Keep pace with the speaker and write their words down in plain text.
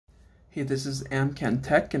Hey, this is AmCan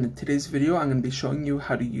Tech, and in today's video I'm going to be showing you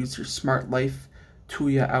how to use your SmartLife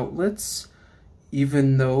Tuya outlets,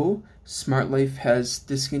 even though SmartLife has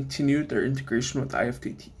discontinued their integration with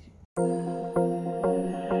Ifttt.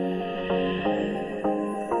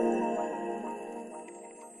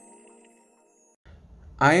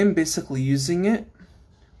 I am basically using it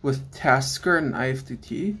with Tasker and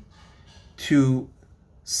Ifttt to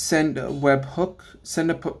send a webhook,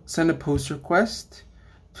 send a post request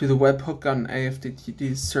to the webhook on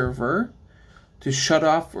Iftt's server to shut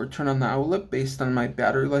off or turn on the outlet based on my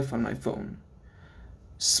battery life on my phone.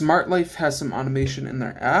 SmartLife has some automation in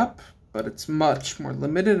their app, but it's much more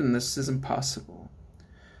limited and this is impossible.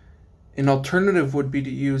 An alternative would be to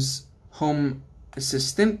use Home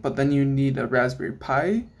Assistant, but then you need a Raspberry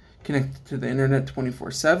Pi connected to the internet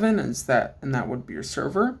 24/7, and that would be your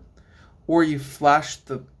server. Or you flash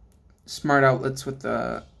the smart outlets with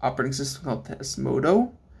the operating system called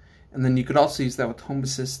Modo, and then you could also use that with Home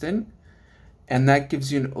Assistant, and that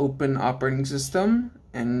gives you an open operating system,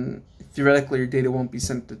 and theoretically your data won't be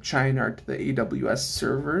sent to China or to the AWS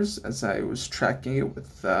servers, as I was tracking it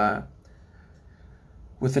with a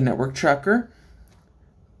network tracker.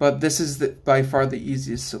 But this is by far the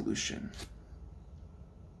easiest solution.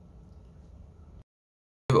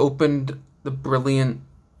 I've opened the brilliant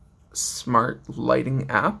smart lighting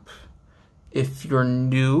app. If you're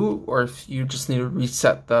new or if you just need to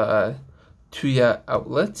reset the Tuya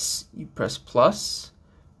outlets, you press plus,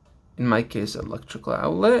 in my case electrical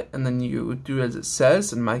outlet, and then you do as it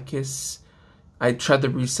says. In my case, I tried the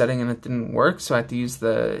resetting and it didn't work, so I had to use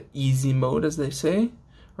the easy mode, as they say,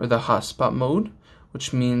 or the hotspot mode,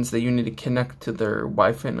 which means that you need to connect to their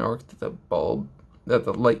Wi-Fi network to the bulb that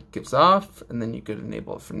the light gives off, and then you could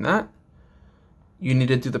enable it from that. You need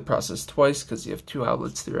to do the process twice because you have two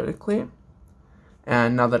outlets theoretically.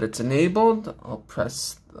 And now that it's enabled, I'll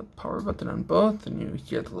press the power button on both, and you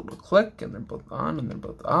hear the little click, and they're both on and they're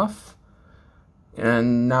both off.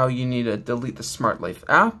 And now you need to delete the SmartLife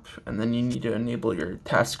app, and then you need to enable your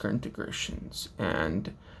Tasker integrations.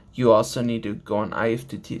 And you also need to go on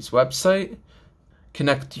Iftt's website,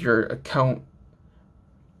 connect your account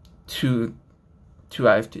to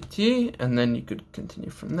Ifttt, and then you could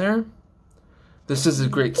continue from there. This is a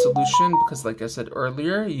great solution because, like I said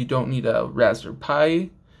earlier, you don't need a Raspberry Pi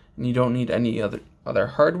and you don't need any other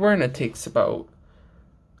hardware, and it takes about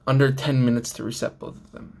under 10 minutes to reset both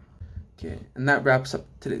of them. Okay, and that wraps up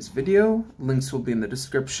today's video. Links will be in the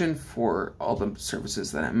description for all the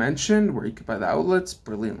services that I mentioned, where you can buy the outlets,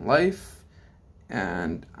 Brilliant Life,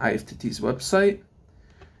 and Iftt's website.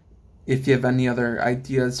 If you have any other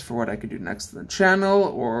ideas for what I could do next on the channel,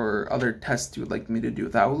 or other tests you would like me to do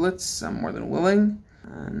with outlets, I'm more than willing.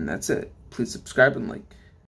 And that's it. Please subscribe and like.